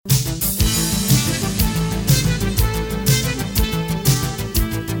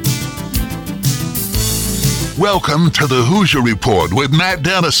Welcome to the Hoosier Report with Matt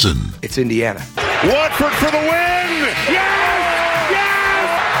Dennison. It's Indiana. Watford for the win! Yes! Yes!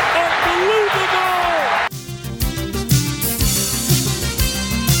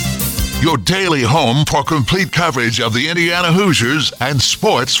 Unbelievable! Your daily home for complete coverage of the Indiana Hoosiers and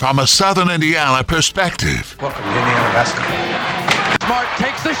sports from a Southern Indiana perspective. Welcome to Indiana basketball. Smart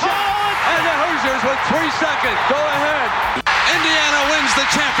takes the shot, and the Hoosiers with 3 seconds go ahead. Indiana wins the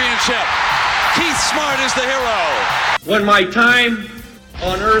championship. Keith Smart is the hero. When my time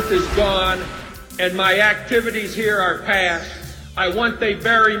on earth is gone and my activities here are past, I want they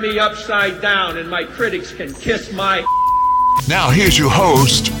bury me upside down and my critics can kiss my... Now here's your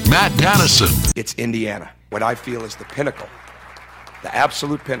host, Matt Dennison. It's Indiana, what I feel is the pinnacle, the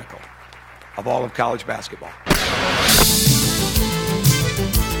absolute pinnacle of all of college basketball.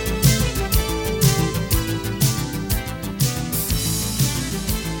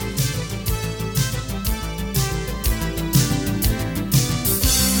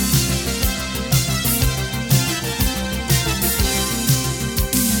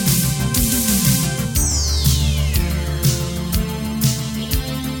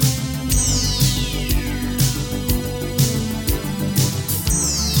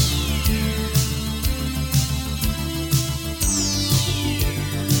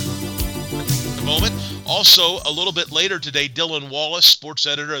 Also, a little bit later today, Dylan Wallace, sports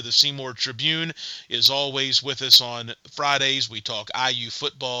editor of the Seymour Tribune, is always with us on Fridays. We talk IU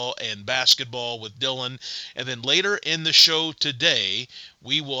football and basketball with Dylan. And then later in the show today,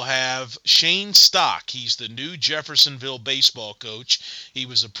 we will have Shane Stock. He's the new Jeffersonville baseball coach. He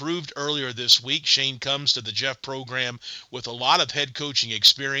was approved earlier this week. Shane comes to the Jeff program with a lot of head coaching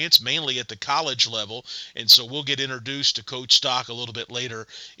experience, mainly at the college level. And so we'll get introduced to Coach Stock a little bit later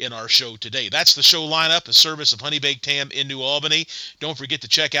in our show today. That's the show lineup, a service of Honey Baked Ham in New Albany. Don't forget to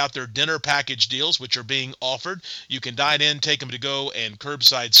check out their dinner package deals, which are being offered. You can dine in, take them to go, and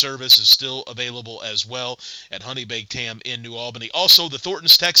curbside service is still available as well at Honey Baked Ham in New Albany. Also, the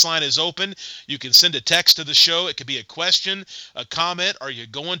Thornton's text line is open. You can send a text to the show. It could be a question, a comment. Are you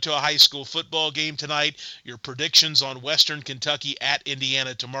going to a high school football game tonight? Your predictions on Western Kentucky at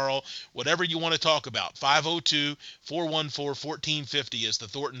Indiana tomorrow. Whatever you want to talk about. 502-414-1450 is the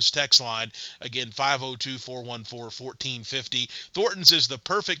Thornton's text line. Again, 502-414-1450. Thornton's is the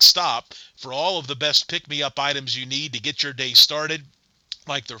perfect stop for all of the best pick-me-up items you need to get your day started,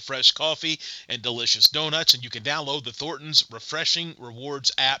 like their fresh coffee and delicious donuts. And you can download the Thornton's Refreshing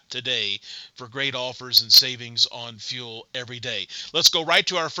Rewards app today for great offers and savings on fuel every day. Let's go right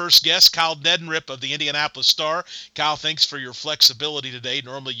to our first guest, Kyle Neddenrip of the Indianapolis Star. Kyle, thanks for your flexibility today.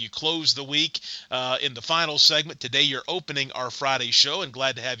 Normally you close the week in the final segment. Today you're opening our Friday show, and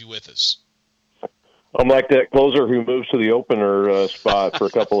glad to have you with us. I'm like that closer who moves to the opener spot for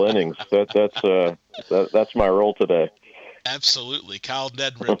a couple innings. That's my role today. Absolutely. Kyle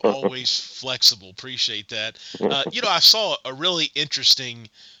Neddenrip, always flexible. Appreciate that. I saw a really interesting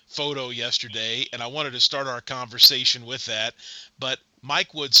photo yesterday, and I wanted to start our conversation with that. But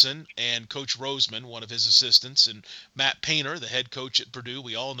Mike Woodson and Coach Roseman, one of his assistants, and Matt Painter, the head coach at Purdue,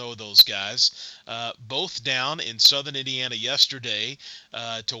 we all know those guys, both down in southern Indiana yesterday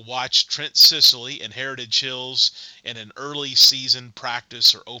to watch Trent Sicily and Heritage Hills in an early season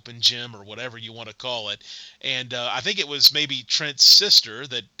practice or open gym or whatever you want to call it. And I think it was maybe Trent's sister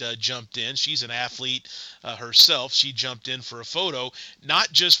that jumped in. She's an athlete herself. She jumped in for a photo,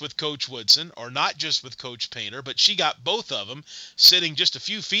 not just with Coach Woodson or not just with Coach Painter, but she got both of them sitting just a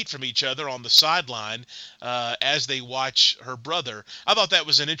few feet from each other on the sideline as they watch her brother. I thought that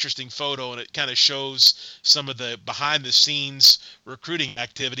was an interesting photo, and it kind of shows some of the behind-the-scenes recruiting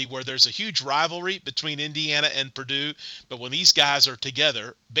activity where there's a huge rivalry between Indiana and Purdue, but when these guys are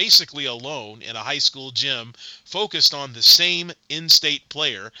together, basically alone in a high school gym, focused on the same in-state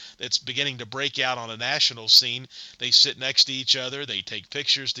player that's beginning to break out on a national scene, they sit next to each other, they take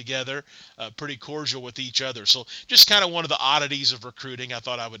pictures together, pretty cordial with each other. So just kind of one of the oddities of recruiting I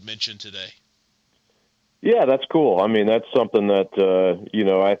thought I would mention today. Yeah, that's cool. I mean, that's something that,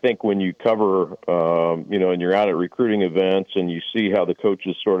 I think when you cover, and you're out at recruiting events and you see how the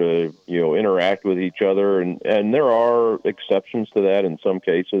coaches sort of, interact with each other, and there are exceptions to that in some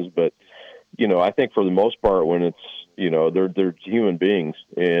cases, but, I think for the most part when it's, they're human beings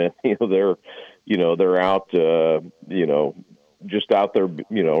and, they're out, just out there,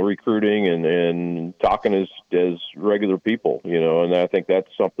 recruiting and talking as regular people, and I think that's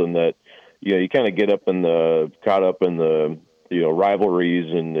something that, you kind of get caught up in the,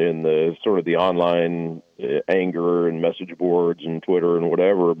 rivalries and the sort of the online anger and message boards and Twitter and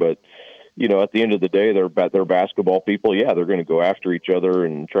whatever. But, at the end of the day, they're basketball people. Yeah, they're going to go after each other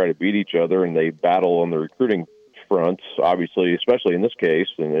and try to beat each other, and they battle on the recruiting fronts, obviously, especially in this case,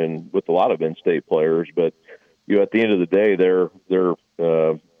 and with a lot of in-state players. But at the end of the day, they're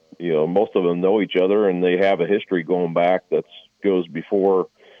most of them know each other, and they have a history going back that goes before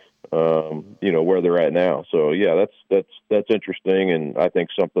where they're at now. So yeah, that's interesting, and I think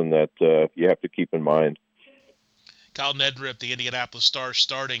something that you have to keep in mind. Kyle Nedrip, the Indianapolis Star,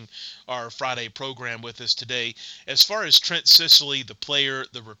 starting our Friday program with us today. As far as Trent Sicily, the player,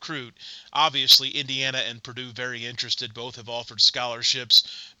 the recruit, obviously Indiana and Purdue very interested. Both have offered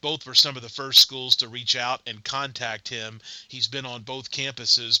scholarships. Both were some of the first schools to reach out and contact him. He's been on both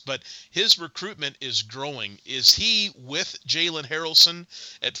campuses, but his recruitment is growing. Is he with Jalen Harrelson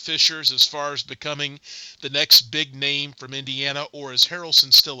at Fishers as far as becoming the next big name from Indiana, or is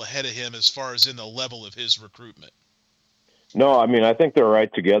Harrelson still ahead of him as far as in the level of his recruitment? No, I mean, I think they're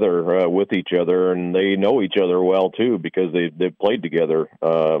right together with each other, and they know each other well too because they've played together.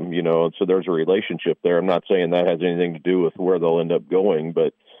 And so there's a relationship there. I'm not saying that has anything to do with where they'll end up going,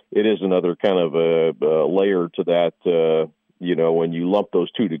 but it is another kind of a layer to that. When you lump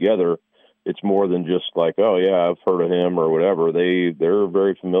those two together, it's more than just like, oh yeah, I've heard of him or whatever. They're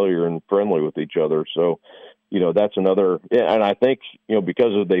very familiar and friendly with each other. So, that's another, and I think,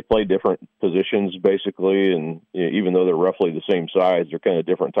 because they play different positions basically, and even though they're roughly the same size, they're kind of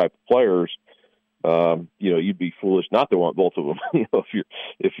different type of players. You'd be foolish not to want both of them.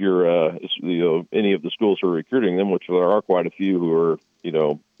 If you're any of the schools who are recruiting them, which there are quite a few who are,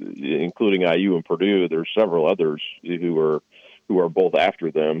 including IU and Purdue. There's several others who are both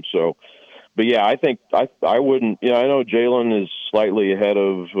after them. So, but yeah, I think I wouldn't. I know Jalen is slightly ahead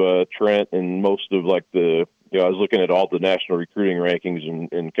of Trent in most of I was looking at all the national recruiting rankings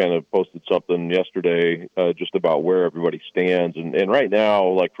and kind of posted something yesterday just about where everybody stands. And right now,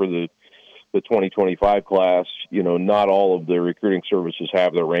 like for the 2025 class, not all of the recruiting services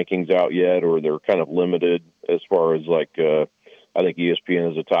have their rankings out yet, or they're kind of limited as far as I think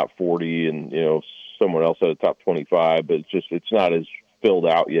ESPN is a top 40 and, someone else had a top 25, but it's not as filled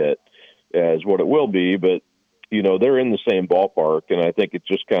out yet as what it will be. But, they're in the same ballpark. And I think it's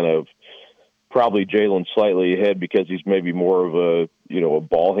just kind of, probably Jalen slightly ahead because he's maybe more of a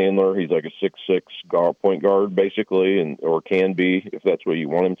ball handler. He's like a 6'6" point guard basically, or can be if that's what you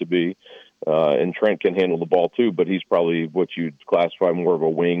want him to be. And Trent can handle the ball too, but he's probably what you'd classify more of a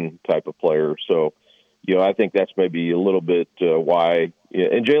wing type of player. So, I think that's maybe a little bit why.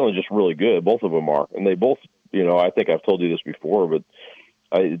 And Jalen's just really good. Both of them are, and they both. I think I've told you this before, but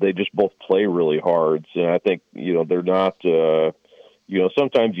they just both play really hard. And I think they're not.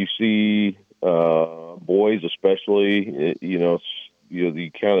 Sometimes you see. Boys, especially, I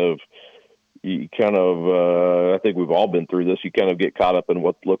think we've all been through this. You kind of get caught up in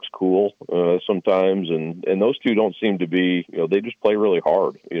what looks cool sometimes, and those two don't seem to be. They just play really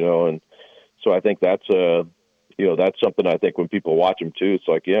hard, and so I think that's that's something I think when people watch them too, it's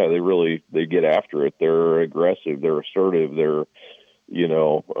like, yeah, they get after it. They're aggressive. They're assertive. They're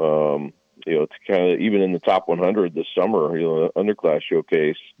it's kind of even in the top 100 this summer, underclass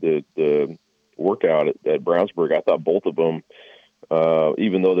showcase, the workout at Brownsburg, I thought both of them,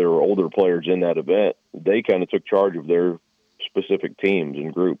 even though there were older players in that event, they kind of took charge of their specific teams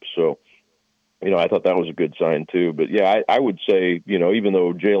and groups. So, I thought that was a good sign too. But yeah, I would say, even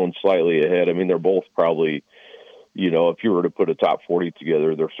though Jalen's slightly ahead, I mean, they're both probably, if you were to put a top 40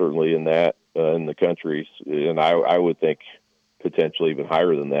 together, they're certainly in that, in the country. And I would think potentially even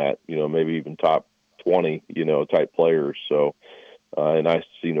higher than that, maybe even top 20, type players. So, and I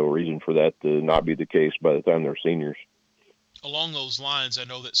see no reason for that to not be the case by the time they're seniors. Along those lines, I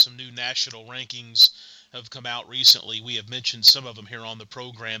know that some new national rankings have come out recently. We have mentioned some of them here on the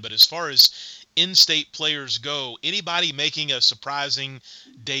program, but as far as in-state players go, anybody making a surprising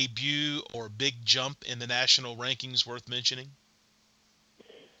debut or big jump in the national rankings worth mentioning?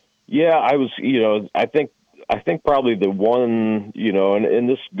 Yeah, I think probably the one, and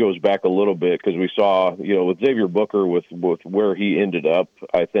this goes back a little bit because we saw, with Xavier Booker with where he ended up,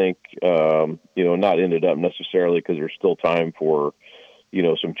 I think, not ended up necessarily because there's still time for,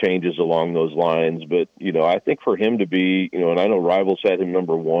 some changes along those lines. But, I think for him to be, and I know Rivals had him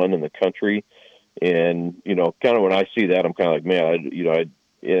number 1 in the country. And, kind of when I see that, I'm kind of like, man,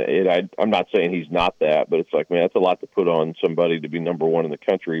 I'm not saying he's not that, but it's like, man, that's a lot to put on somebody to be number 1 in the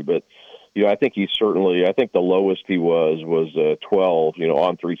country. But, I think I think the lowest he was 12.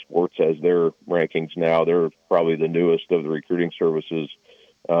 On 3 Sports has their rankings now. They're probably the newest of the recruiting services.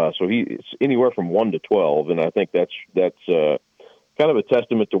 So it's anywhere from 1 to 12. And I think that's kind of a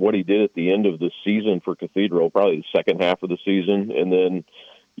testament to what he did at the end of the season for Cathedral, probably the second half of the season. And then,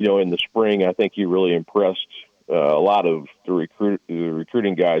 in the spring, I think he really impressed a lot of the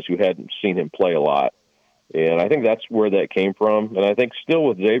recruiting guys who hadn't seen him play a lot. And I think that's where that came from. And I think still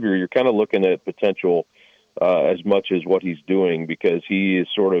with Xavier, you're kind of looking at potential as much as what he's doing, because he is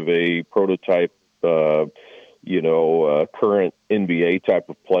sort of a prototype, current NBA type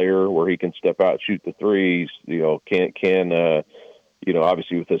of player where he can step out, shoot the threes,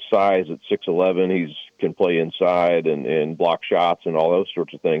 obviously with his size at 6'11", he can play inside and block shots and all those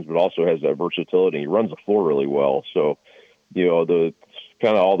sorts of things, but also has that versatility. He runs the floor really well. So, the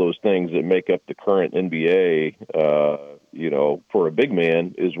kind of all those things that make up the current NBA, for a big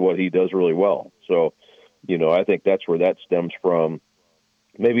man is what he does really well. So, I think that's where that stems from.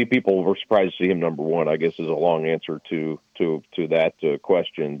 Maybe people were surprised to see him number one, I guess, is a long answer to that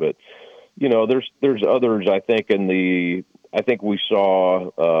question. But, there's others, I think, I think we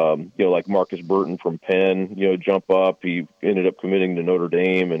saw, like Marcus Burton from Penn, jump up. He ended up committing to Notre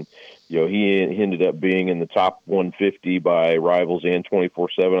Dame, and, he ended up being in the top 150 by Rivals and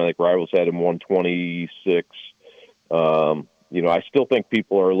 24/7. I think Rivals had him 126. I still think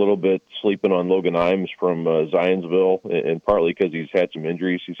people are a little bit sleeping on Logan Imes from Zionsville, and partly because he's had some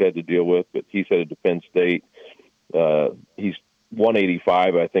injuries he's had to deal with, but he's headed to Penn State. He's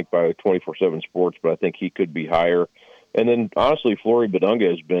 185, I think, by 24/7 Sports, but I think he could be higher. And then, honestly, Flory Badunga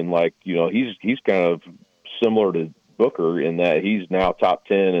has been he's kind of similar to Booker in that he's now top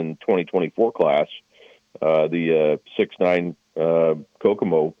 10 in 2024 class, the 6'9"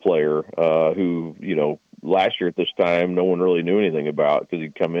 Kokomo player who, last year at this time, no one really knew anything about because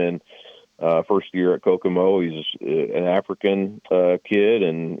he'd come in first year at Kokomo. He's an African kid,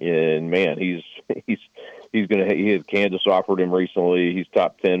 and man, he had Kansas offered him recently. He's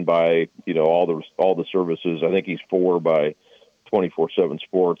top 10 by all the services. I think he's 4 by 24/7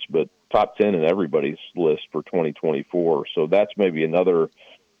 Sports, but top 10 in everybody's list for 2024. So that's maybe another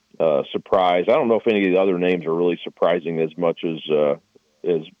surprise. I don't know if any of the other names are really surprising as much as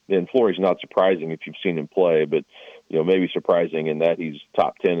and Flory's not surprising if you've seen him play, but maybe surprising in that he's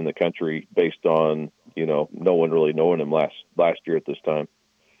top 10 in the country based on no one really knowing him last year at this time.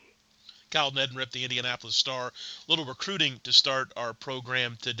 Kyle Neddenriep, the Indianapolis Star. A little recruiting to start our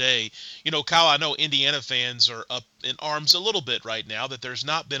program today. Kyle, I know Indiana fans are up in arms a little bit right now that there's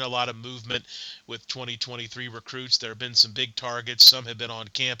not been a lot of movement with 2023 recruits. There have been some big targets. Some have been on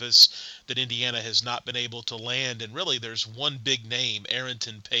campus that Indiana has not been able to land. And really, there's one big name,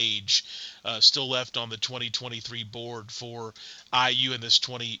 Arrington Page, still left on the 2023 board for IU in this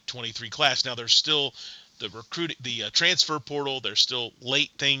 2023 class. Now, there's still the transfer portal. There's still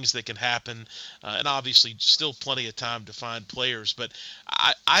late things that can happen, and obviously still plenty of time to find players. But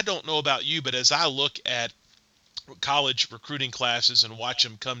I don't know about you, but as I look at college recruiting classes and watch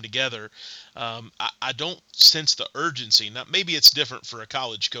them come together, I don't sense the urgency. Now, maybe it's different for a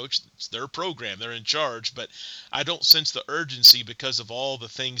college coach. It's their program. They're in charge. But I don't sense the urgency because of all the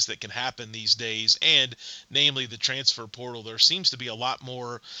things that can happen these days, and namely the transfer portal. There seems to be a lot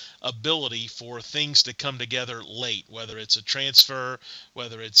more ability for things to come together late, whether it's a transfer,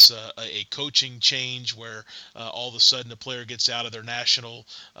 whether it's a coaching change where all of a sudden a player gets out of their national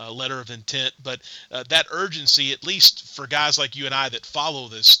letter of intent. But that urgency, at least for guys like you and I that follow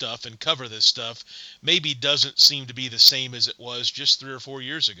this stuff and cover this stuff, maybe doesn't seem to be the same as it was just 3 or 4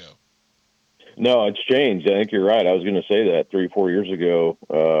 years ago. No, it's changed. I think you're right. I was going to say that 3 or 4 years ago,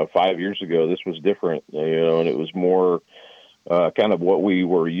 5 years ago, this was different, and it was more kind of what we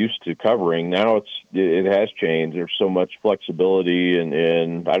were used to covering. Now it has changed. There's so much flexibility,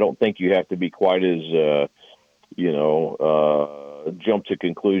 and I don't think you have to be quite as, jump to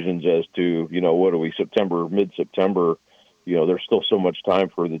conclusions as to, what are we, mid-September, there's still so much time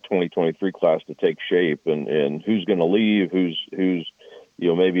for the 2023 class to take shape, and who's going to leave, who's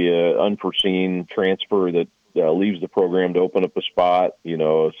maybe an unforeseen transfer that leaves the program to open up a spot,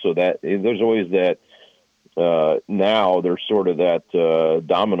 so that there's always that. Now there's sort of that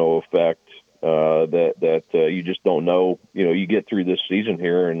domino effect that you just don't know. You get through this season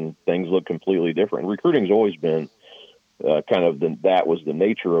here and things look completely different. Recruiting's always been that was the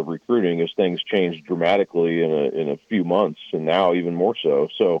nature of recruiting, as things changed dramatically in a few months, and now even more so.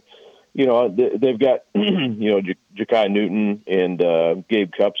 So, they've got Ja'Kai Newton and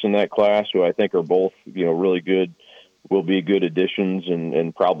Gabe Cupps in that class, who I think are both really good, will be good additions,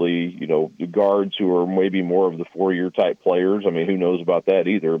 and probably guards who are maybe more of the 4-year type players. I mean, who knows about that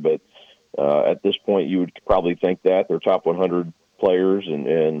either? But at this point, you would probably think that they're top 100 players,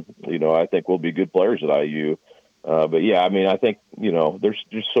 and I think will be good players at IU. But yeah, I mean, I think, there's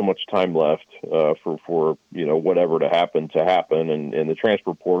just so much time left for whatever to happen. And the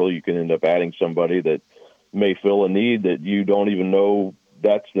transfer portal, you can end up adding somebody that may fill a need that you don't even know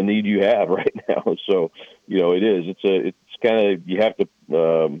that's the need you have right now. So, it is. It's kind of, you have to,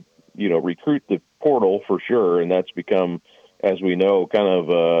 recruit the portal for sure. And that's become, as we know, kind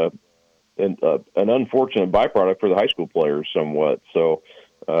of an unfortunate byproduct for the high school players somewhat. So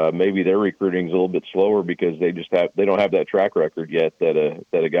maybe their recruiting is a little bit slower because they don't have that track record yet that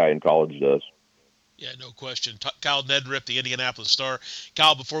a guy in college does. Yeah, no question. Kyle Nedrip, the Indianapolis Star.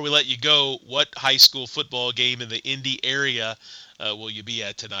 Kyle, before we let you go, what high school football game in the Indy area will you be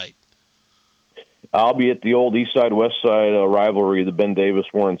at tonight? I'll be at the old East Side West Side rivalry, the Ben Davis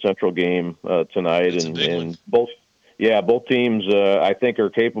Warren Central game tonight, and both teams I think are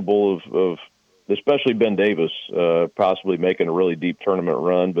capable of especially Ben Davis possibly making a really deep tournament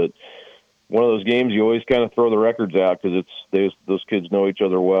run. But one of those games you always kind of throw the records out because those kids know each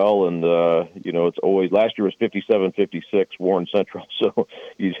other well, and it's always, last year was 57-56 Warren Central, so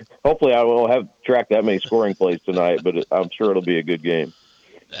hopefully I won't have tracked that many scoring plays tonight, but I'm sure it'll be a good game.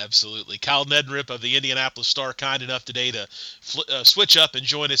 Absolutely. Kyle Nedrip of the Indianapolis Star, kind enough today to switch up and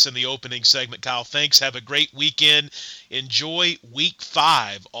join us in the opening segment. Kyle, thanks. Have a great weekend. Enjoy week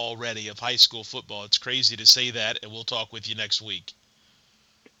 5 already of high school football. It's crazy to say that, and we'll talk with you next week.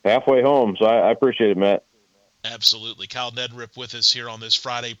 Halfway home, so I appreciate it, Matt. Absolutely. Kyle Nedrip with us here on this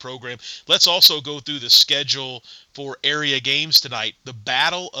Friday program. Let's also go through the schedule for area games tonight. The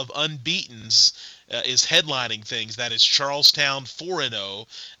Battle of Unbeatens is headlining things. That is Charlestown 4-0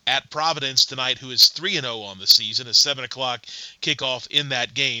 at Providence tonight, who is 3-0 on the season. A 7 o'clock kickoff in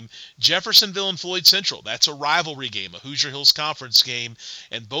that game. Jeffersonville and Floyd Central, that's a rivalry game, a Hoosier Hills Conference game,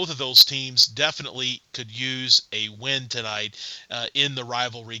 and both of those teams definitely could use a win tonight in the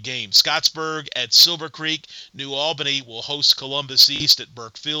rivalry game. Scottsburg at Silver Creek. New Albany will host Columbus East at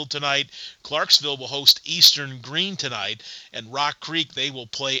Burke Field tonight. Clarksville will host Eastern Green tonight, and Rock Creek, they will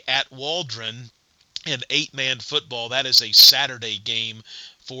play at Waldron in 8-man football. That is a Saturday game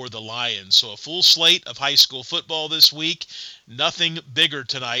for the Lions. So a full slate of high school football this week. Nothing bigger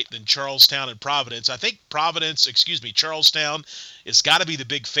tonight than Charlestown and Providence. I think Charlestown has got to be the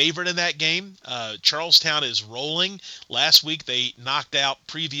big favorite in that game. Charlestown is rolling. Last week they knocked out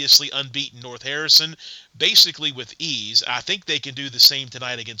previously unbeaten North Harrison basically with ease. I think they can do the same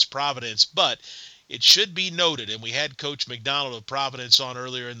tonight against Providence, but it should be noted, and we had Coach McDonald of Providence on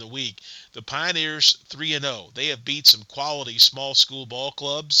earlier in the week, the Pioneers 3-0. They have beat some quality small school ball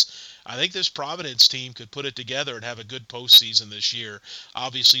clubs. I think this Providence team could put it together and have a good postseason this year.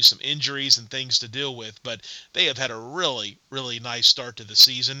 Obviously some injuries and things to deal with, but they have had a really, really nice start to the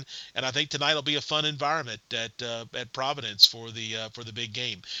season, and I think tonight will be a fun environment at Providence for the big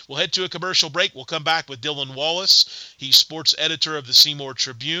game. We'll head to a commercial break. We'll come back with Dylan Wallace. He's sports editor of the Seymour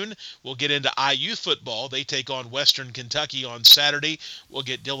Tribune. We'll get into IU football. They take on Western Kentucky on Saturday. We'll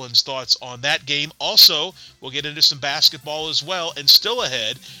get Dylan's thoughts on that game. Also, we'll get into some basketball as well, and still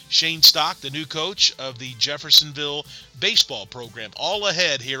ahead, Shane Stock, the new coach of the Jeffersonville baseball program. All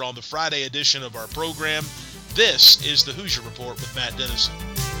ahead here on the Friday edition of our program. This is the Hoosier Report with Matt Dennison.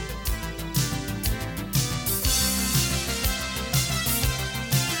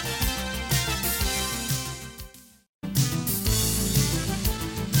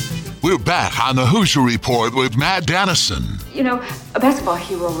 We're back on the Hoosier Report with Matt Dennison. You know, a basketball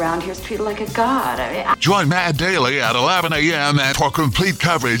hero around here is treated like a god. Join Matt daily at 11 a.m. for complete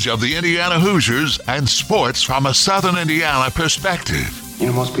coverage of the Indiana Hoosiers and sports from a Southern Indiana perspective. You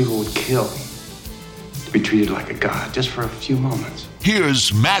know, most people would kill to be treated like a god just for a few moments.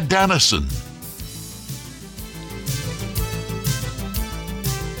 Here's Matt Dennison.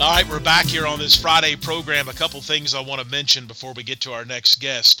 All right, we're back here on this Friday program. A couple things I want to mention before we get to our next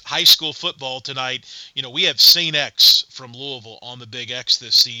guest. High school football tonight. You know, we have St. X from Louisville on the Big X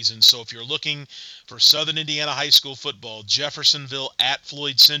this season. So if you're looking for Southern Indiana high school football, Jeffersonville at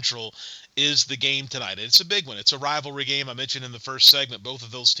Floyd Central is the game tonight. It's a big one. It's a rivalry game. I mentioned in the first segment, both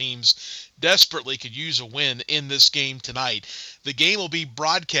of those teams desperately could use a win in this game tonight. The game will be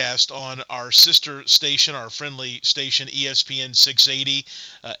broadcast on our sister station, our friendly station, ESPN 680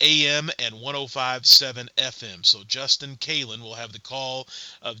 AM and 105.7 FM. So Justin Kalen will have the call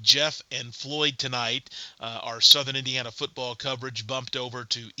of Jeff and Floyd tonight. Our Southern Indiana football coverage bumped over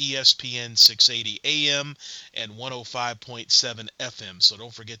to ESPN 680 AM and 105.7 FM. So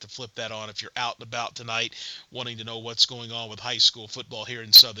don't forget to flip that on if you're out and about tonight wanting to know what's going on with high school football here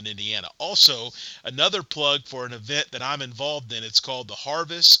in Southern Indiana. Also, another plug for an event that I'm involved in. It's called the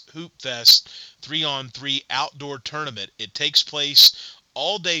Harvest Hoop Fest 3-on-3 Outdoor Tournament. It takes place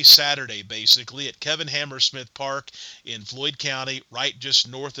all day Saturday, basically, at Kevin Hammersmith Park in Floyd County, right just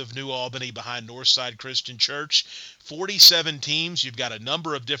north of New Albany, behind Northside Christian Church. 47 teams. You've got a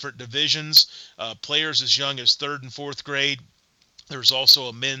number of different divisions, players as young as 3rd and 4th grade, There's also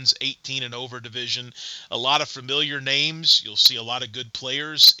a men's 18 and over division. A lot of familiar names. You'll see a lot of good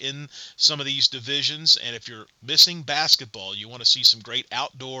players in some of these divisions. And if you're missing basketball, you want to see some great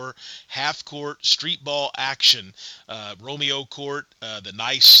outdoor half-court street ball action. Romeo Court, the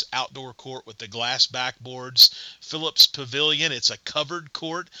nice outdoor court with the glass backboards. Phillips Pavilion, it's a covered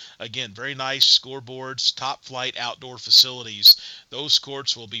court. Again, very nice scoreboards, top flight outdoor facilities. Those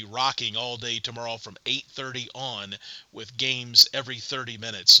courts will be rocking all day tomorrow from 8:30 on with games every 30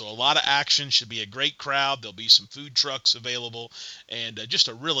 minutes. So a lot of action, should be a great crowd. There'll be some food trucks available, and just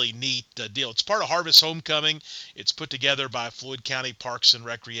a really neat deal. It's part of Harvest Homecoming. It's put together by Floyd County Parks and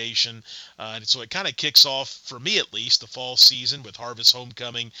Recreation, and so it kind of kicks off, for me at least, the fall season with Harvest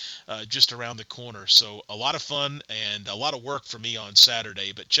Homecoming just around the corner. So a lot of fun and a lot of work for me on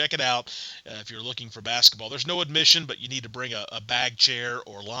Saturday, but check it out if you're looking for basketball. There's no admission, but you need to bring a bag chair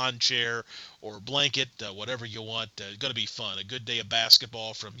or lawn chair or blanket, whatever you want. Going to be fun. A good day of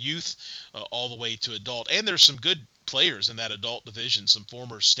basketball from youth all the way to adult. And there's some good players in that adult division. Some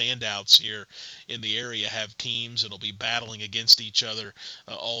former standouts here in the area have teams that'll be battling against each other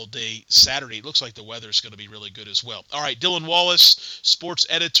all day Saturday. It looks like the weather's going to be really good as well. All right, Dylan Wallace, sports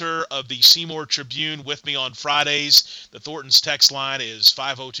editor of the Seymour Tribune, with me on Fridays. The Thornton's text line is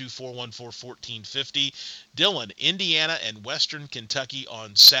 502-414-1450. Dylan, Indiana and Western Kentucky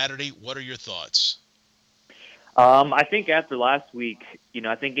on Saturday. What are your thoughts? I think after last week,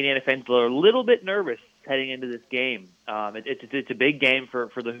 I think Indiana fans are a little bit nervous heading into this game. It's a big game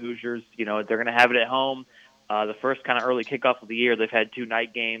for the Hoosiers. They're going to have it at home. The first kind of early kickoff of the year, they've had 2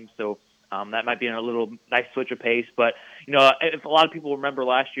 night games, so that might be a little nice switch of pace. But if a lot of people remember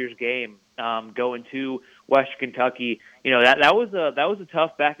last year's game, going to Western Kentucky, that was a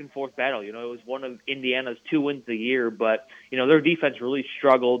tough back and forth battle. It was one of Indiana's 2 wins of the year, but their defense really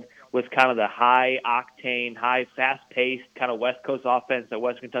struggled with kind of the high octane, high fast paced kind of West Coast offense that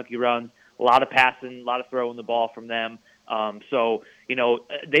Western Kentucky runs. A lot of passing, a lot of throwing the ball from them. So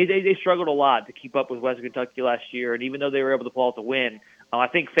they struggled a lot to keep up with Western Kentucky last year, and even though they were able to pull out the win, I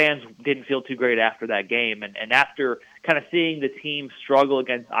think fans didn't feel too great after that game. And after kind of seeing the team struggle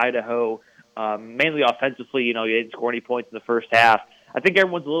against Idaho, mainly offensively, you didn't score any points in the first half. I think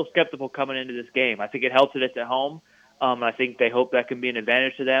everyone's a little skeptical coming into this game. I think it helps that it's at home. I think they hope that can be an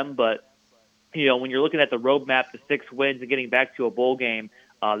advantage to them. But, when you're looking at the roadmap to 6 wins and getting back to a bowl game,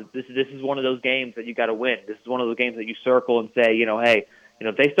 this is one of those games that you got to win. This is one of those games that you circle and say, hey,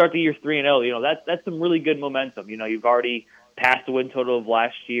 if they start the year 3-0, that's some really good momentum. You've already passed the win total of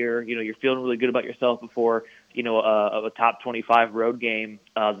last year. You're feeling really good about yourself before, a top 25 road game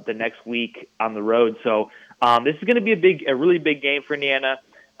the next week on the road. So this is going to be a really big game for Indiana.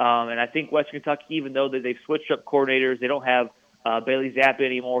 And I think Western Kentucky, even though they've switched up coordinators, they don't have Bailey Zappa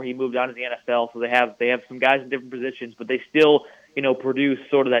anymore. He moved on to the NFL, so they have some guys in different positions, but they still produce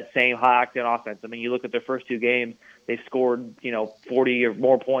sort of that same high octane offense. I mean, you look at their first 2 games, they've scored 40 or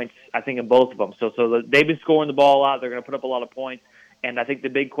more points, I think, in both of them. So they've been scoring the ball a lot. They're going to put up a lot of points, and I think the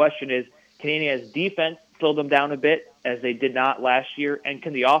big question is, can Indiana's defense slow them down a bit as they did not last year, and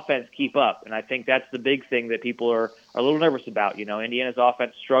can the offense keep up? And I think that's the big thing that people are a little nervous about. Indiana's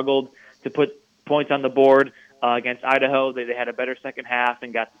offense struggled to put points on the board against Idaho. They had a better second half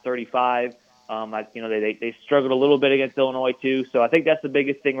and got to 35. They struggled a little bit against Illinois too. So I think that's the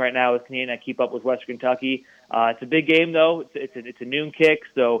biggest thing right now is can Indiana keep up with Western Kentucky. It's a big game though. It's a noon kick,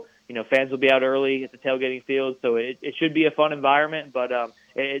 so fans will be out early at the tailgating field. So it should be a fun environment, but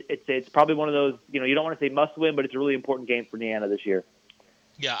it's probably one of those you don't want to say must win, but it's a really important game for Indiana this year.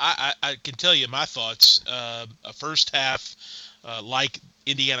 Yeah, I can tell you my thoughts. A first half like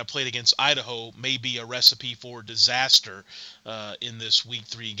Indiana played against Idaho may be a recipe for disaster in this Week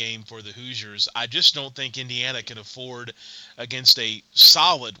 3 game for the Hoosiers. I just don't think Indiana can afford against a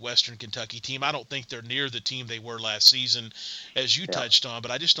solid Western Kentucky team. I don't think they're near the team they were last season, as you touched on,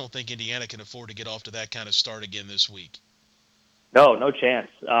 but I just don't think Indiana can afford to get off to that kind of start again this week. No chance.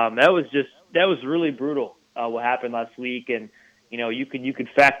 That was really brutal what happened last week, and you could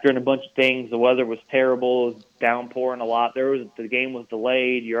factor in a bunch of things. The weather was terrible, it was downpouring a lot. The game was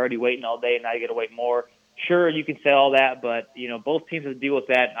delayed. You're already waiting all day, and now you got to wait more. Sure, you can say all that, but both teams have to deal with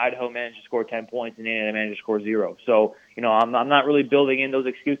that. Idaho managed to score 10 points, and Indiana managed to score 0. So I'm not really building in those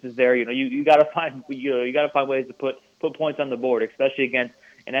excuses there. You got to find ways to put points on the board, especially against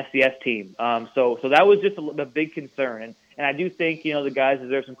an FCS team. So that was just a big concern, and I do think the guys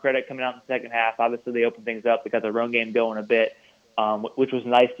deserve some credit coming out in the second half. Obviously, they opened things up. They got their run game going a bit. Which was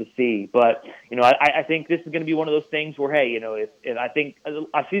nice to see. But, I think this is going to be one of those things where, hey, if I think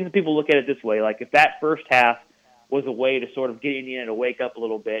I've seen some people look at it this way, like if that first half was a way to sort of get Indiana to wake up a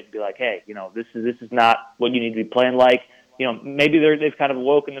little bit and be like, hey, this is not what you need to be playing like. maybe they've kind of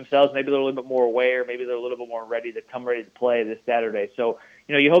awoken themselves. Maybe they're a little bit more aware. Maybe they're a little bit more ready to play this Saturday. So,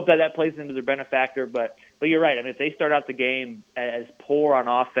 you hope that plays into their benefactor. But you're right. I mean, if they start out the game as poor on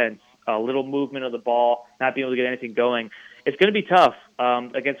offense, a little movement of the ball, not being able to get anything going, it's going to be tough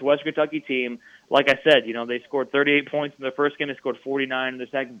against a Western Kentucky team. Like I said, they scored 38 points in their first game. They scored 49 in the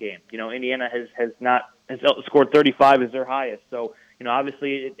second game. Indiana has scored 35 as their highest. So,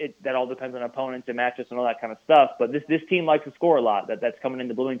 obviously that all depends on opponents and matchups and all that kind of stuff. But this team likes to score a lot. That's coming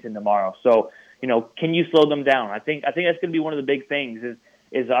into Bloomington tomorrow. So, can you slow them down? I think that's going to be one of the big things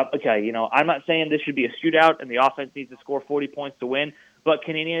is okay, I'm not saying this should be a shootout and the offense needs to score 40 points to win, but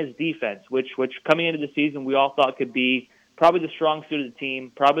can Indiana's defense, which coming into the season we all thought could be probably the strong suit of the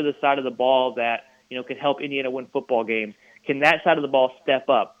team, probably the side of the ball that, could help Indiana win football games. Can that side of the ball step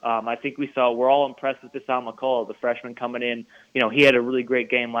up? I think we're all impressed with Deshaun McCullough, the freshman coming in. He had a really great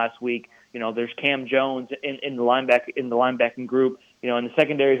game last week. There's Cam Jones in the linebacking group. And the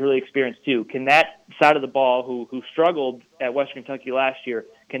secondary is really experienced too. Can that side of the ball, who struggled at Western Kentucky last year,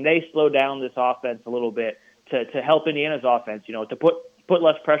 can they slow down this offense a little bit to help Indiana's offense? To put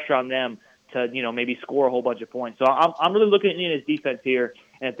less pressure on them to maybe score a whole bunch of points. So I'm really looking at Indiana's defense here,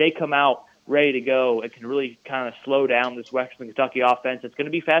 and if they come out ready to go, it can really kind of slow down this Western Kentucky offense. It's going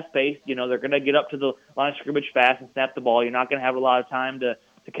to be fast-paced. They're going to get up to the line of scrimmage fast and snap the ball. You're not going to have a lot of time to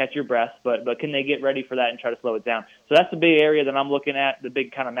catch your breath, but can they get ready for that and try to slow it down? So that's the big area that I'm looking at, the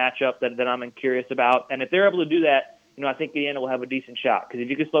big kind of matchup that I'm curious about. And if they're able to do that, I think Indiana will have a decent shot. Because if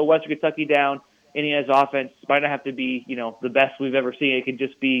you can slow Western Kentucky down, Indiana's offense might not have to be, the best we've ever seen. It can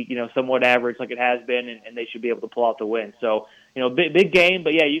just be, somewhat average like it has been, and they should be able to pull out the win. So, big game,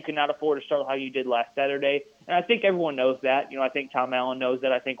 but yeah, you cannot afford to start how you did last Saturday. And I think everyone knows that. I think Tom Allen knows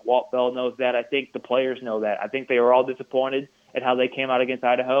that. I think Walt Bell knows that. I think the players know that. I think they were all disappointed at how they came out against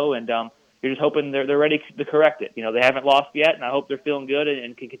Idaho, and you're just hoping they're ready to correct it. They haven't lost yet, and I hope they're feeling good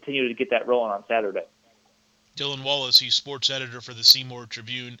and can continue to get that rolling on Saturday. Dylan Wallace, he's sports editor for the Seymour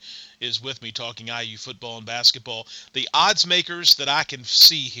Tribune, is with me talking IU football and basketball. The odds makers that I can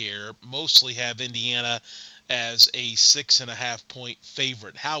see here mostly have Indiana as a 6.5 point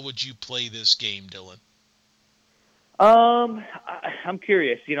favorite. How would you play this game, Dylan? I'm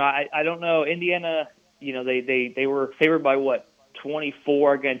curious. I don't know. Indiana, they were favored by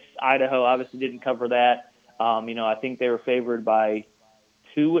 24 against Idaho. Obviously didn't cover that. I think they were favored by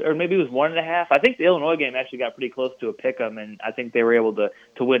 2, or maybe it was 1.5. I think the Illinois game actually got pretty close to a pick 'em, and I think they were able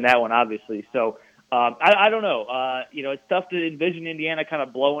to win that one, obviously. So I don't know. It's tough to envision Indiana kind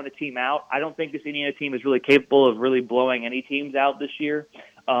of blowing a team out. I don't think this Indiana team is really capable of really blowing any teams out this year.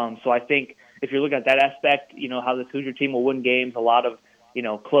 So I think if you're looking at that aspect, how this Hoosier team will win games, a lot of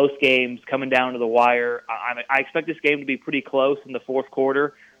close games coming down to the wire. I expect this game to be pretty close in the fourth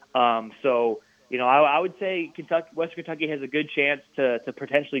quarter. So I would say Western Kentucky has a good chance to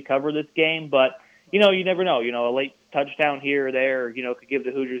potentially cover this game, but you never know. A late touchdown here or there, could give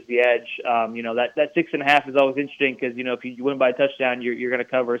the Hoosiers the edge. That 6.5 is always interesting because if you win by a touchdown, you're going to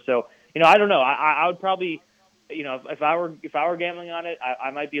cover. So I don't know. I would probably, if I were gambling on it,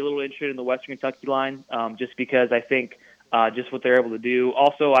 I might be a little interested in the Western Kentucky line, just because I think just what they're able to do.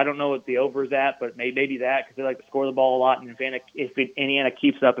 Also, I don't know what the over is at, but maybe that because they like to score the ball a lot. And if Indiana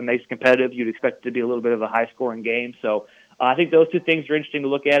keeps up and makes it competitive, you'd expect it to be a little bit of a high-scoring game. So I think those two things are interesting to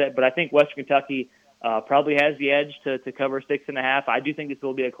look at it. But I think Western Kentucky probably has the edge to cover 6.5. I do think this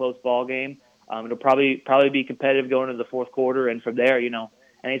will be a close ball game. It'll probably be competitive going into the fourth quarter, and from there,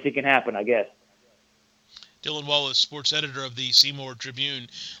 anything can happen, I guess. Dylan Wallace, sports editor of the Seymour Tribune.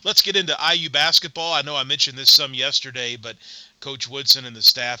 Let's get into IU basketball. I know I mentioned this some yesterday, but Coach Woodson and the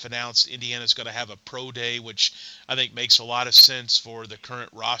staff announced Indiana's going to have a pro day, which I think makes a lot of sense for the current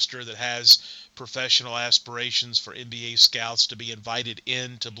roster that has professional aspirations for NBA scouts to be invited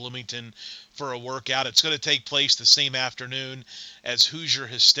into Bloomington for a workout. It's going to take place the same afternoon as Hoosier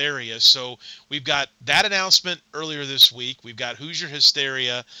Hysteria. So we've got that announcement earlier this week. We've got Hoosier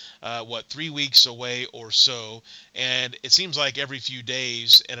Hysteria, 3 weeks away or so. And it seems like every few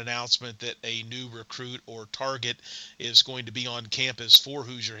days an announcement that a new recruit or target is going to be on campus for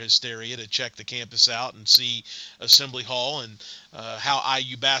Hoosier Hysteria to check the campus out and see Assembly Hall and how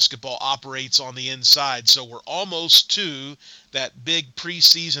IU basketball operates on the inside. So we're almost to that big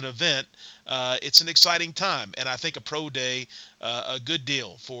preseason event. It's an exciting time, and I think a pro day, a good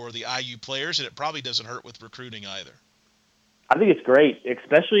deal for the IU players, and it probably doesn't hurt with recruiting either. I think it's great,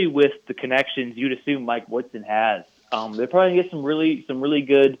 especially with the connections you'd assume Mike Woodson has. They're probably going to get some really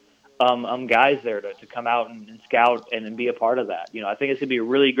good guys there to come out and scout and be a part of that. I think it's going to be a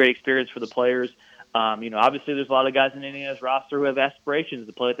really great experience for the players. Obviously there's a lot of guys in Indiana's roster who have aspirations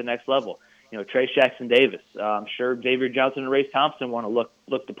to play at the next level. Trace Jackson Davis. I'm sure Xavier Johnson and Race Thompson want to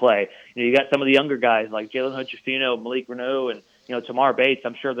look to play. You got some of the younger guys like Jalen Hutchifino, Malik Reneau, and Tamar Bates.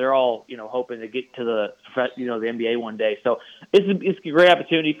 I'm sure they're all hoping to get to the NBA one day. So it's a great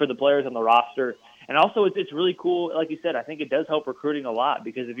opportunity for the players on the roster. And also, it's really cool. Like you said, I think it does help recruiting a lot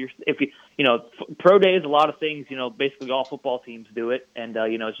because if you pro day is a lot of things. Basically all football teams do it, and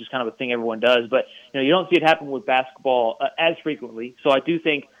it's just kind of a thing everyone does. But you don't see it happen with basketball as frequently. So I do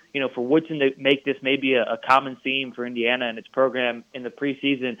think for Woodson to make this maybe a common theme for Indiana and its program in the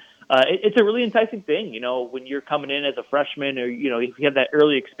preseason, it's a really enticing thing. When you're coming in as a freshman, or if you have that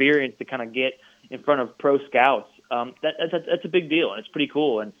early experience to kind of get in front of pro scouts, that's a big deal, and it's pretty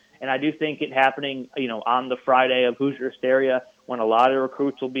cool. And I do think it happening, on the Friday of Hoosier Hysteria when a lot of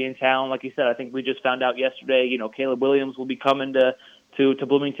recruits will be in town. Like you said, I think we just found out yesterday, Caleb Williams will be coming to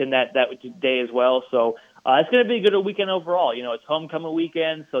Bloomington that day as well. So it's going to be a good weekend overall. It's homecoming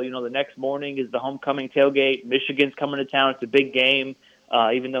weekend, so the next morning is the homecoming tailgate. Michigan's coming to town. It's a big game,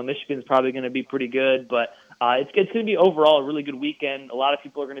 even though Michigan's probably going to be pretty good. But it's going to be overall a really good weekend. A lot of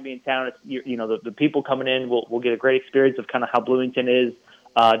people are going to be in town. It's, the people coming in will get a great experience of kind of how Bloomington is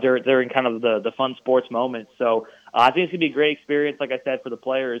during kind of the fun sports moments. So I think it's going to be a great experience, like I said, for the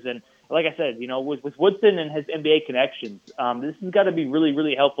players. And like I said, with Woodson and his NBA connections, this has got to be really,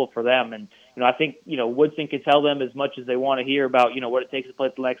 really helpful for them. And, I think, Woodson can tell them as much as they want to hear about, what it takes to play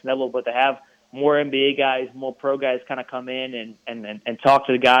at the next level, but to have more NBA guys, more pro guys kind of come in and talk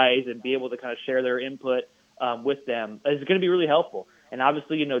to the guys and be able to kind of share their input with them is going to be really helpful. And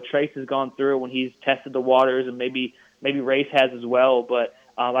obviously, Trace has gone through when he's tested the waters, and maybe Race has as well. But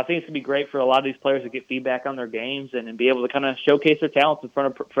I think it's going to be great for a lot of these players to get feedback on their games and be able to kind of showcase their talents in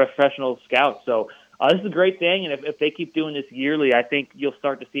front of professional scouts. So this is a great thing, and if they keep doing this yearly, I think you'll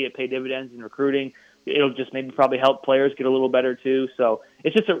start to see it pay dividends in recruiting. It'll just maybe probably help players get a little better too. So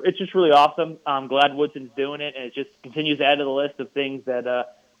it's just really awesome. I'm glad Woodson's doing it, and it just continues to add to the list of things that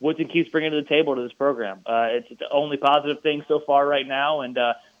Woodson keeps bringing to the table to this program. It's the only positive thing so far right now, and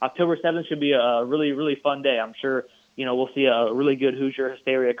October 7th should be a really, really fun day. I'm sure we'll see a really good Hoosier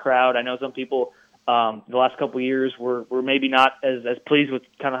Hysteria crowd. I know some people the last couple of years were maybe not as pleased with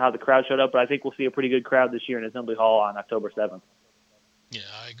kind of how the crowd showed up, but I think we'll see a pretty good crowd this year in Assembly Hall on October 7th. Yeah,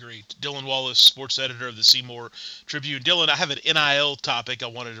 I agree. Dylan Wallace, sports editor of the Seymour Tribune. Dylan, I have an NIL topic I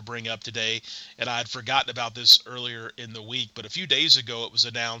wanted to bring up today, and I had forgotten about this earlier in the week, but a few days ago it was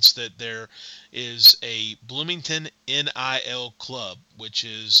announced that there is a Bloomington NIL Club, which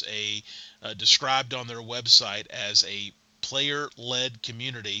is described on their website as a player-led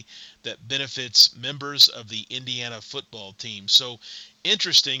community that benefits members of the Indiana football team. So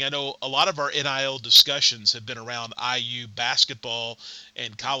interesting. I know a lot of our NIL discussions have been around IU basketball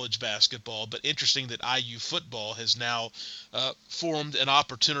and college basketball, but interesting that IU football has now formed an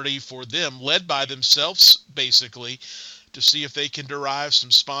opportunity for them, led by themselves basically, to see if they can derive some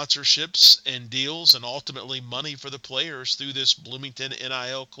sponsorships and deals and ultimately money for the players through this Bloomington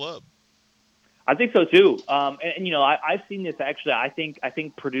NIL club. I think so too. I've seen this actually. I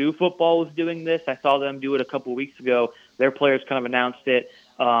think Purdue football was doing this. I saw them do it a couple of weeks ago. Their players kind of announced it.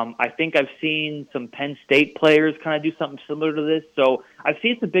 I think I've seen some Penn State players kind of do something similar to this. So I've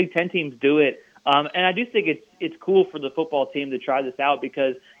seen some Big Ten teams do it. And I do think it's cool for the football team to try this out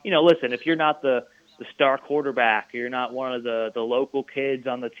because, listen, if you're not the star quarterback, or you're not one of the local kids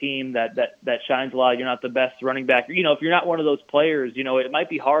on the team that shines a lot, you're not the best running back, if you're not one of those players, it might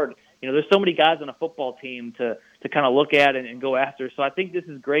be hard. There's so many guys on a football team to kind of look at and go after. So I think this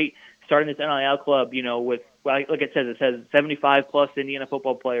is great starting this NIL club, with, like it says 75 plus Indiana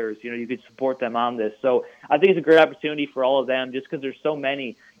football players, you could support them on this. So I think it's a great opportunity for all of them just because there's so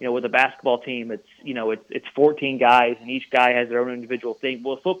many, with a basketball team, it's 14 guys and each guy has their own individual thing.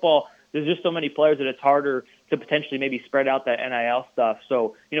 Well, football, there's just so many players that it's harder to potentially maybe spread out that NIL stuff.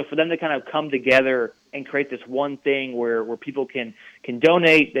 So, for them to kind of come together and create this one thing where people can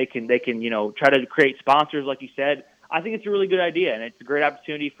donate, they can try to create sponsors, like you said. I think it's a really good idea, and it's a great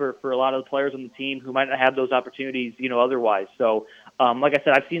opportunity for a lot of the players on the team who might not have those opportunities, otherwise. So, like I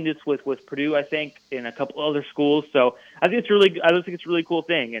said, I've seen this with Purdue, I think, in a couple other schools. So I think it's a really cool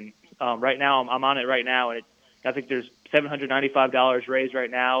thing. And right now, I'm on it right now, and I think there's $795 raised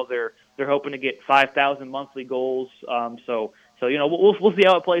right now. They're hoping to get 5,000 monthly goals. So we'll see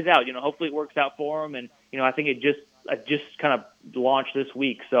how it plays out. Hopefully it works out for them. And I think it just kind of launched this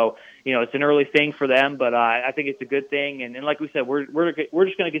week. So it's an early thing for them, but I think it's a good thing. And like we said, we're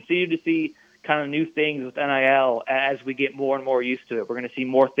just going to continue to see kind of new things with NIL as we get more and more used to it. We're going to see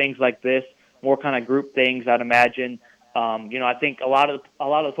more things like this, more kind of group things, I'd imagine. I think a lot of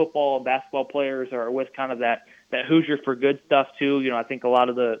the football and basketball players are with kind of that Hoosier for good stuff too. I think a lot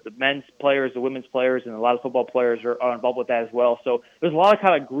of the men's players, the women's players, and a lot of football players are involved with that as well. So there's a lot of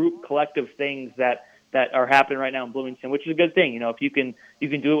kind of group collective things that are happening right now in Bloomington, which is a good thing. If you can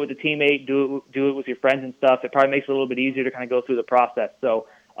do it with a teammate, do it with your friends and stuff, it probably makes it a little bit easier to kind of go through the process. So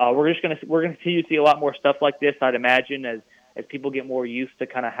we're going to continue to see a lot more stuff like this, I'd imagine, as people get more used to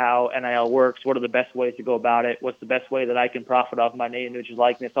kind of how NIL works. What are the best ways to go about it? What's the best way that I can profit off my name, image, and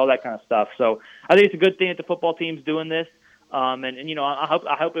likeness, all that kind of stuff. So I think it's a good thing that the football team's doing this. I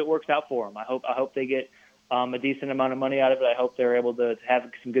hope it works out for them. I hope they get a decent amount of money out of it. I hope they're able to have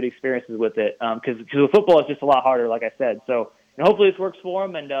some good experiences with it. Because with football, it's just a lot harder, like I said. So hopefully this works for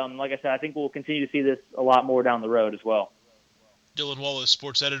them. And like I said, I think we'll continue to see this a lot more down the road as well. Dylan Wallace,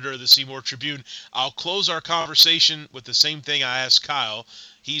 sports editor of the Seymour Tribune. I'll close our conversation with the same thing I asked Kyle.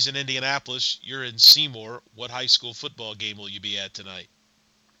 He's in Indianapolis. You're in Seymour. What high school football game will you be at tonight?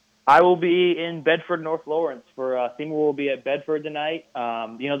 I will be in Bedford, North Lawrence. For Seymour will be at Bedford tonight.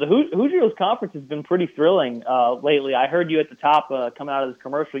 The Hoosier Hills Conference has been pretty thrilling lately. I heard you at the top coming out of this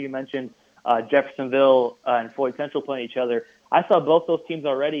commercial. You mentioned Jeffersonville and Floyd Central playing each other. I saw both those teams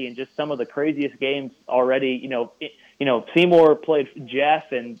already in just some of the craziest games already. Seymour played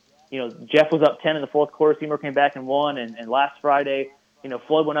Jeff, and Jeff was up 10 in the fourth quarter. Seymour came back and won. And last Friday,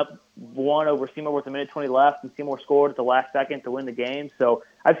 Floyd went up 1 over Seymour with a minute 20 left, and Seymour scored at the last second to win the game. So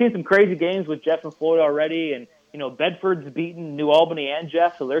I've seen some crazy games with Jeff and Floyd already, and Bedford's beaten New Albany and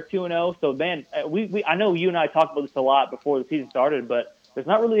Jeff, so they're 2-0. So man, I know you and I talked about this a lot before the season started, but there's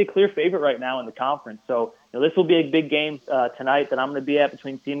not really a clear favorite right now in the conference. So this will be a big game tonight that I'm going to be at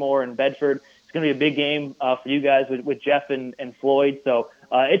between Seymour and Bedford. It's going to be a big game for you guys with Jeff and Floyd. So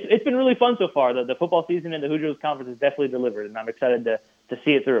it's been really fun so far. The football season in the Hoosier Hills Conference has definitely delivered, and I'm excited to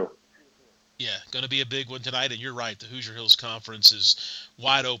see it through. Yeah, going to be a big one tonight, and you're right. The Hoosier Hills Conference is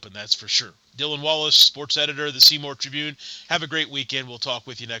wide open, that's for sure. Dylan Wallace, sports editor of the Seymour Tribune. Have a great weekend. We'll talk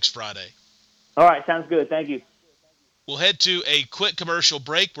with you next Friday. All right, sounds good. Thank you. We'll head to a quick commercial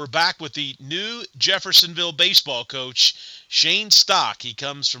break. We're back with the new Jeffersonville baseball coach, Shane Stock. He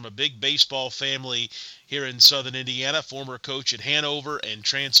comes from a big baseball family here in southern Indiana, former coach at Hanover and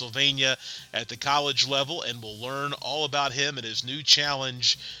Transylvania at the college level, and we'll learn all about him and his new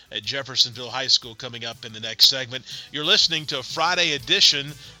challenge at Jeffersonville High School coming up in the next segment. You're listening to a Friday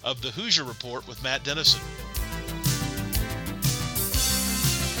edition of the Hoosier Report with Matt Dennison.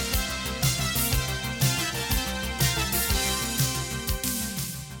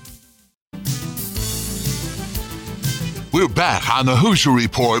 We're back on the Hoosier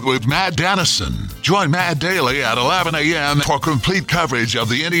Report with Matt Dennison. Join Matt daily at 11 a.m. for complete coverage of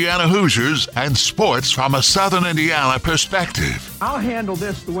the Indiana Hoosiers and sports from a Southern Indiana perspective. I'll handle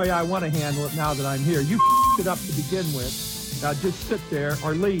this the way I want to handle it now that I'm here. You it up to begin with. Now just sit there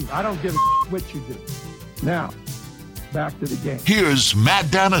or leave. I don't give a what you do. Now, back to the game. Here's Matt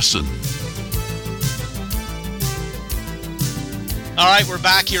Dennison. All right, we're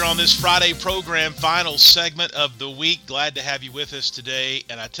back here on this Friday program, final segment of the week. Glad to have you with us today.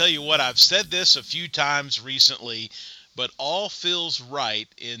 And I tell you what, I've said this a few times recently, but all feels right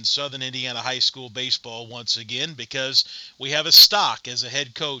in Southern Indiana high school baseball once again because we have a Stock as a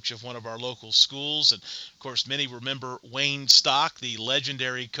head coach of one of our local schools. And, of course, many remember Wayne Stock, the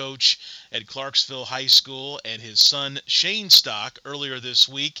legendary coach at Clarksville High School, and his son Shane Stock earlier this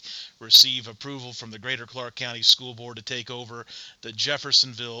week receive approval from the Greater Clark County School Board to take over the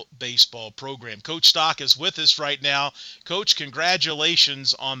Jeffersonville baseball program. Coach Stock is with us right now. Coach,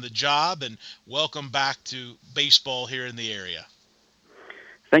 congratulations on the job and welcome back to baseball here in the area.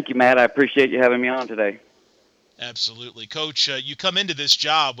 Thank you, Matt. I appreciate you having me on today. Absolutely. Coach, you come into this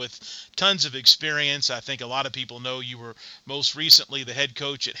job with tons of experience. I think a lot of people know you were most recently the head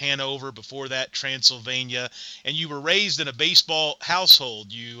coach at Hanover, before that Transylvania, and you were raised in a baseball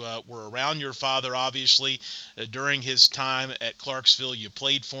household. You were around your father, obviously, during his time at Clarksville. You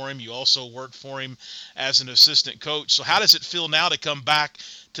played for him. You also worked for him as an assistant coach. So how does it feel now to come back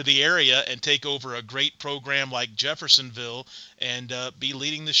to the area and take over a great program like Jeffersonville and be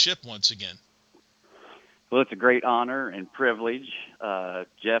leading the ship once again? Well, it's a great honor and privilege.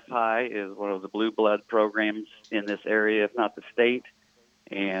 Jeff High is one of the blue blood programs in this area, if not the state,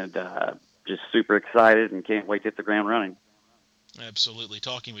 and just super excited and can't wait to hit the ground running. Absolutely.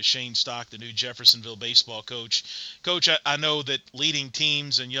 Talking with Shane Stock, the new Jeffersonville baseball coach. Coach, I know that leading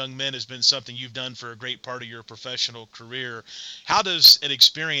teams and young men has been something you've done for a great part of your professional career. How does an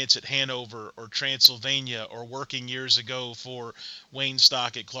experience at Hanover or Transylvania or working years ago for Wayne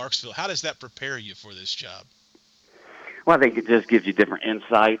Stock at Clarksville, how does that prepare you for this job? Well, I think it just gives you different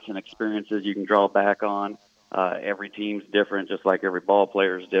insights and experiences you can draw back on. Every team's different, just like every ball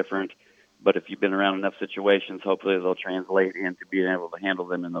player is different. But if you've been around enough situations, hopefully they'll translate into being able to handle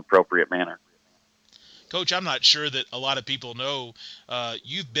them in the appropriate manner. Coach, I'm not sure that a lot of people know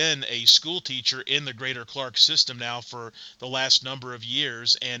you've been a school teacher in the Greater Clark system now for the last number of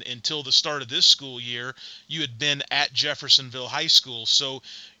years, and until the start of this school year, you had been at Jeffersonville High School. So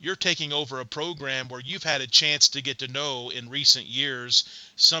you're taking over a program where you've had a chance to get to know in recent years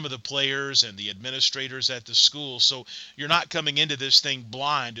some of the players and the administrators at the school. So you're not coming into this thing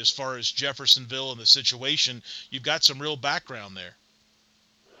blind as far as Jeffersonville and the situation. You've got some real background there.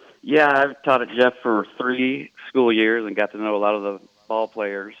 Yeah, I've taught at Jeff for 3 school years and got to know a lot of the ball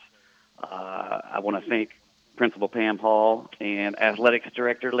players. I want to thank Principal Pam Hall and Athletics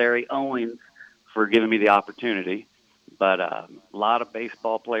Director Larry Owens for giving me the opportunity. But a lot of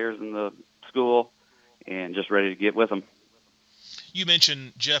baseball players in the school and just ready to get with them. You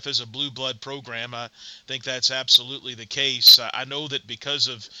mentioned Jeff as a blue blood program. I think that's absolutely the case. I know that because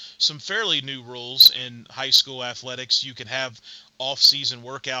of some fairly new rules in high school athletics, you can have off-season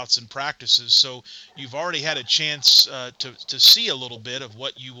workouts and practices. So you've already had a chance to see a little bit of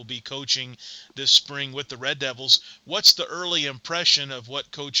what you will be coaching this spring with the Red Devils. What's the early impression of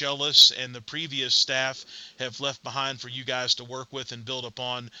what Coach Ellis and the previous staff have left behind for you guys to work with and build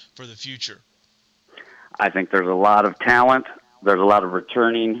upon for the future? I think there's a lot of talent. There's a lot of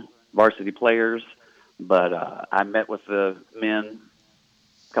returning varsity players, but I met with the men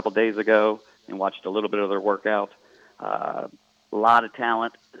a couple days ago and watched a little bit of their workout. A lot of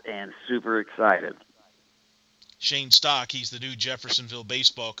talent and super excited. Shane Stock, he's the new Jeffersonville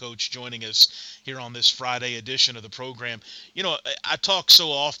baseball coach, joining us here on this Friday edition of the program. You know, I talk so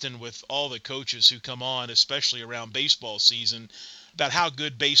often with all the coaches who come on, especially around baseball season, about how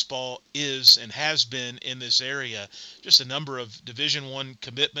good baseball is and has been in this area. Just a number of Division I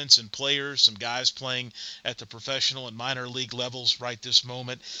commitments and players, some guys playing at the professional and minor league levels right this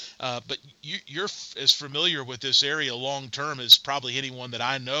moment. But you're as familiar with this area long-term as probably anyone that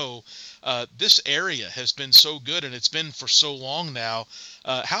I know. This area has been so good, and it's been for so long now.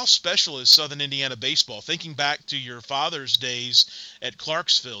 How special is Southern Indiana baseball? Thinking back to your father's days at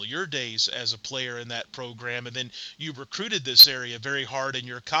Clarksville, your days as a player in that program, and then you recruited this area very hard in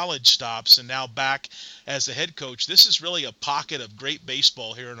your college stops, and now back as the head coach. This is really a pocket of great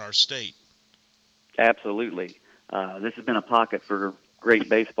baseball here in our state. Absolutely. This has been a pocket for great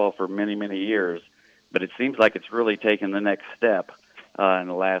baseball for many, many years, but it seems like it's really taken the next step in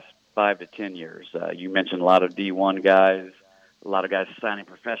the last 5 to 10 years. You mentioned a lot of D1 guys, a lot of guys signing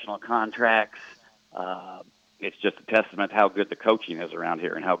professional contracts. It's just a testament to how good the coaching is around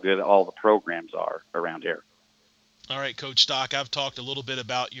here and how good all the programs are around here. All right, Coach Stock, I've talked a little bit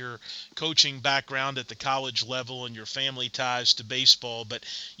about your coaching background at the college level and your family ties to baseball, but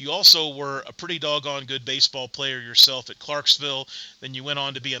you also were a pretty doggone good baseball player yourself at Clarksville. Then you went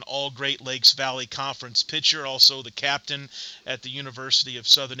on to be an all-Great Lakes Valley Conference pitcher, also the captain at the University of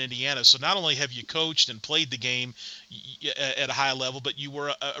Southern Indiana. So not only have you coached and played the game at a high level, but you were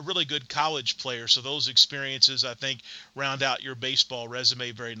a really good college player. So those experiences, I think, round out your baseball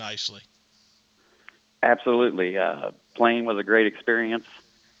resume very nicely. Absolutely. Playing was a great experience.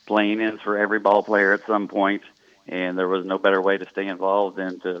 Playing in for every ball player at some point, and there was no better way to stay involved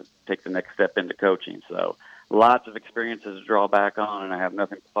than to take the next step into coaching. So lots of experiences to draw back on, and I have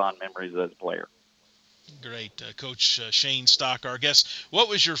nothing but fond memories as a player. Great. Coach Shane Stock, our guest. What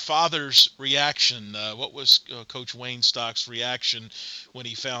was your father's reaction? What was Coach Wayne Stock's reaction when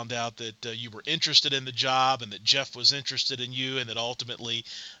he found out that you were interested in the job and that Jeff was interested in you and that ultimately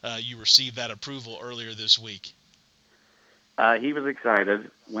you received that approval earlier this week? He was excited.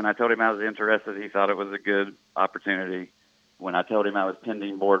 When I told him I was interested, he thought it was a good opportunity. When I told him I was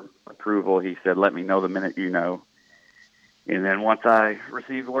pending board approval, he said, "Let me know the minute you know." And then once I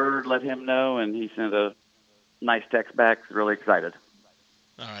received word, let him know, and he sent a nice text back, really excited.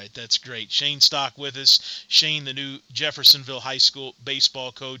 All right, that's great. Shane Stock with us. Shane, the new Jeffersonville High School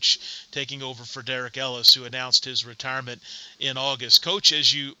baseball coach, taking over for Derek Ellis, who announced his retirement in August. Coach,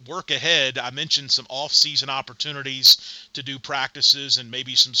 as you work ahead, I mentioned some off-season opportunities to do practices and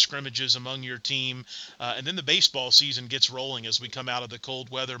maybe some scrimmages among your team. And then the baseball season gets rolling as we come out of the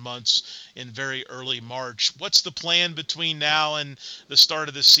cold weather months in very early March. What's the plan between now and the start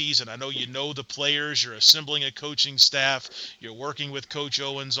of the season? I know you know the players, you're assembling a coaching staff, you're working with Coach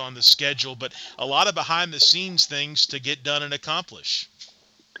Owens on the schedule, but a lot of behind-the-scenes things to get done and accomplish.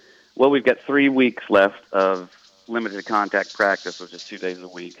 Well, we've got 3 weeks left of limited contact practice, which is 2 days a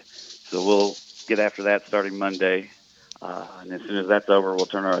week. So we'll get after that starting Monday. And as soon as that's over, we'll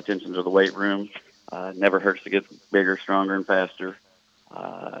turn our attention to the weight room. Never hurts to get bigger, stronger, and faster.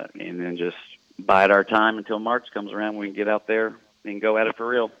 And then just bide our time until March comes around. We can get out there and go at it for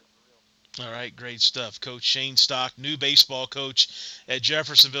real. All right, great stuff. Coach Shane Stock, new baseball coach at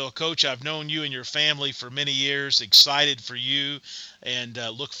Jeffersonville. Coach, I've known you and your family for many years. Excited for you, and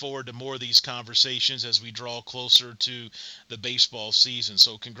look forward to more of these conversations as we draw closer to the baseball season.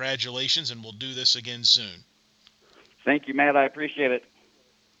 So congratulations, and we'll do this again soon. Thank you, Matt. I appreciate it.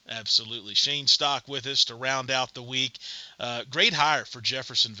 Absolutely. Shane Stock with us to round out the week. Great hire for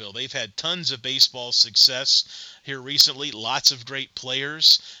Jeffersonville. They've had tons of baseball success here recently, lots of great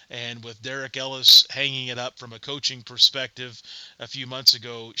players, and with Derek Ellis hanging it up from a coaching perspective a few months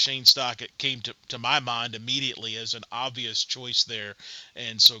ago, Shane Stock came to my mind immediately as an obvious choice there,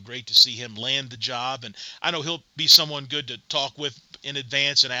 and so great to see him land the job. And I know he'll be someone good to talk with in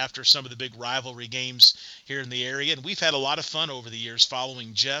advance and after some of the big rivalry games here in the area, and we've had a lot of fun over the years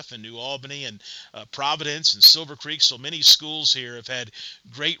following Jeff and New Albany and Providence and Silver Creek. So many schools here have had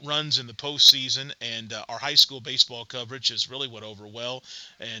great runs in the postseason, and our high school baseball coverage has really went over well,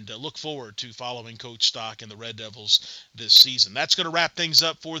 and look forward to following Coach Stock and the Red Devils this season. That's going to wrap things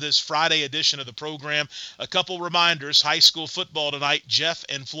up for this Friday edition of the program. A couple reminders: high school football tonight, Jeff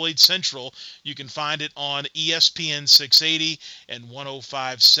and Floyd Central. You can find it on ESPN 680 and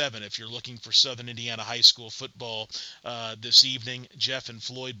 105.7 if you're looking for Southern Indiana high school football this evening. Jeff and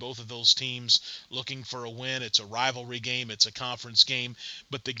Floyd, both of those teams looking for a win. It's a rivalry game. It's a conference game.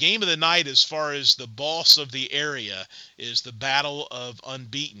 But the game of the night, as far as the boss of the area, is the battle of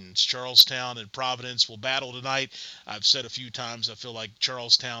unbeatens. Charlestown and Providence will battle tonight. I've said a few times I feel like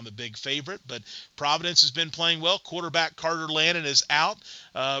Charlestown the big favorite, but Providence has been playing well. Quarterback Carter Lannon is out.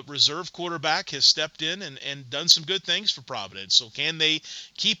 Reserve quarterback has stepped in and done some good things for Providence. So can they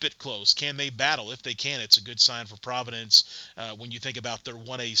keep it close? Can they battle? If they can, it's a good sign for Providence when you think about their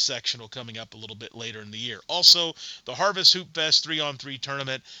 1A sectional coming up a little bit later in the year. Also, the Harvest Hoop Fest 3-on-3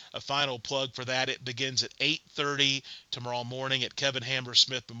 tournament, a final plug for that. It begins at 8:30 tomorrow morning at Kevin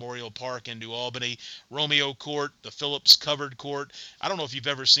Hammersmith Memorial Park in New Albany. Romeo Court, the Phillips Covered Court. I don't know if you've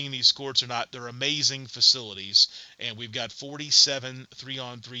ever seen these courts or not. They're amazing facilities, and we've got 47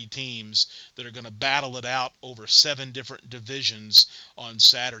 3-on-3 teams that are going to battle it out over 7 different divisions on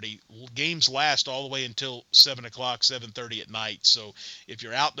Saturday. Games last all the way until 7 o'clock, 7:30 at night. So if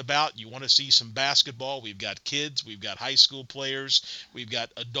you're out and about, you want to see some basketball, we've got kids, we've got high school players, we've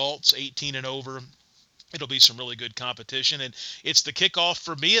got adults 18 and over. It'll be some really good competition, and it's the kickoff,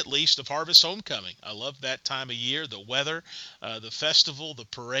 for me at least, of Harvest Homecoming. I love that time of year, the weather, the festival, the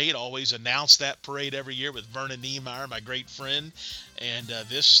parade. Always announce that parade every year with Vernon Niemeyer, my great friend, and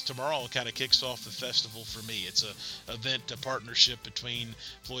this tomorrow kind of kicks off the festival for me. It's a event, a partnership between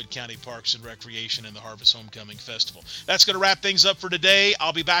Floyd County Parks and Recreation and the Harvest Homecoming Festival. That's going to wrap things up for today.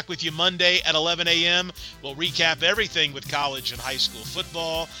 I'll be back with you Monday at 11 a.m. We'll recap everything with college and high school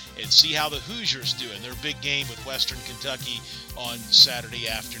football and see how the Hoosiers do in their big game with Western Kentucky on Saturday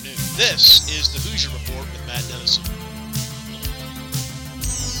afternoon. This is the Hoosier Report with Matt Dennison.